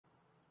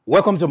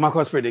Welcome to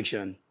Marcus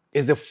Prediction.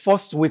 It's the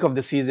first week of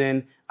the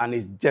season and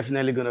it's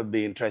definitely going to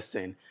be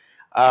interesting.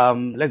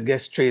 Let's get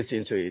straight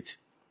into it.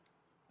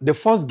 The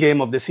first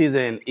game of the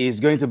season is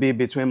going to be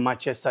between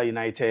Manchester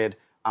United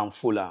and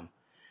Fulham.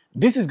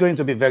 This is going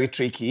to be very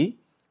tricky,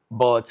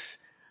 but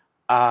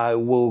I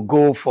will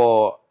go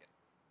for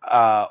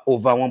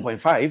over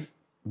 1.5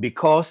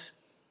 because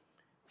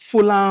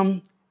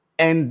Fulham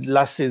ended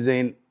last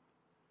season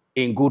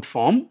in good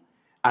form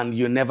and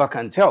you never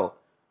can tell.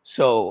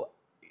 So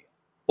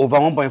over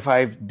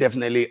 1.5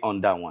 definitely on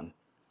that one.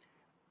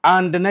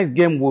 And the next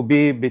game will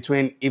be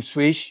between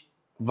Ipswich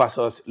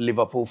versus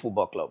Liverpool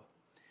Football Club.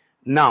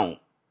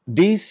 Now,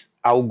 this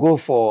I'll go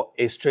for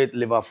a straight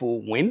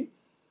Liverpool win.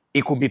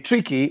 It could be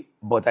tricky,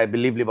 but I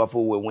believe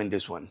Liverpool will win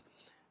this one.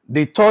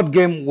 The third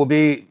game will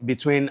be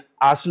between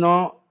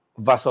Arsenal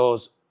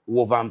versus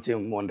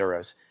Wolverhampton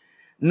Wanderers.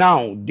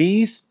 Now,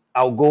 this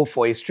I'll go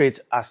for a straight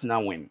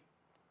Arsenal win.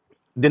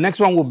 The next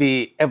one will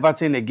be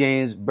Everton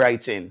against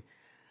Brighton.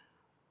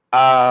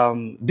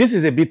 This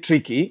is a bit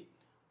tricky,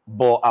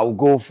 but I'll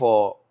go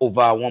for over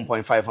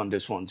 1.5 on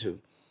this one too.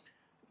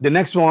 The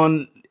next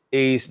one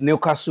is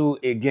Newcastle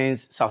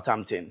against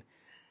Southampton.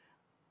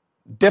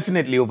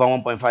 Definitely over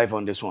 1.5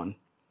 on this one.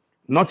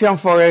 Nottingham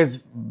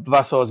Forest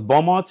versus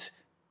Bournemouth,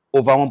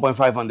 over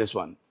 1.5 on this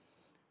one.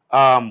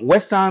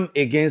 Westham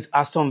against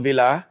Aston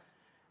Villa.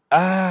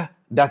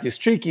 That is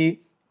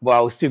tricky, but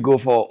I'll still go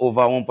for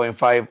over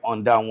 1.5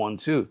 on that one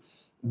too.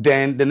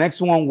 Then the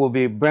next one will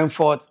be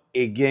Brentford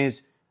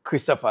against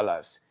Crystal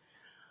Palace.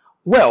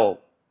 Well,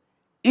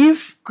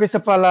 if Crystal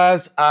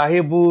Palace are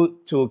able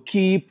to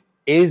keep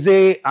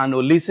Eze and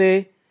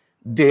Olise,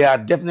 they are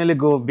definitely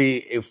going to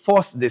be a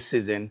force this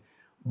season.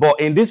 But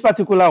in this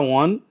particular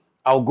one,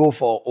 I'll go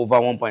for over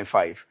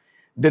 1.5.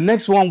 The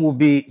next one will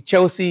be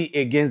Chelsea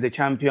against the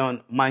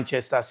champion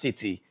Manchester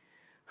City.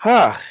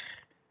 Over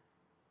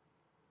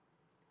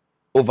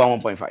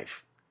 1.5.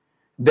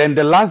 Then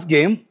the last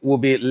game will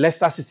be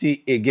Leicester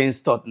City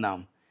against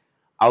Tottenham.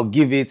 I'll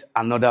give it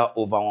another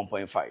over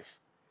 1.5.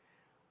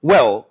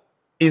 Well,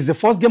 it's the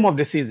first game of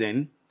the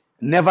season.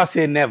 Never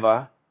say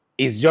never.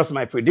 It's just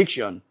my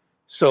prediction.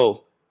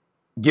 So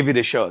give it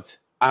a shot.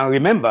 And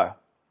remember,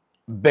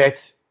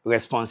 bet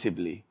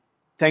responsibly.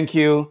 Thank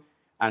you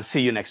and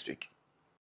see you next week.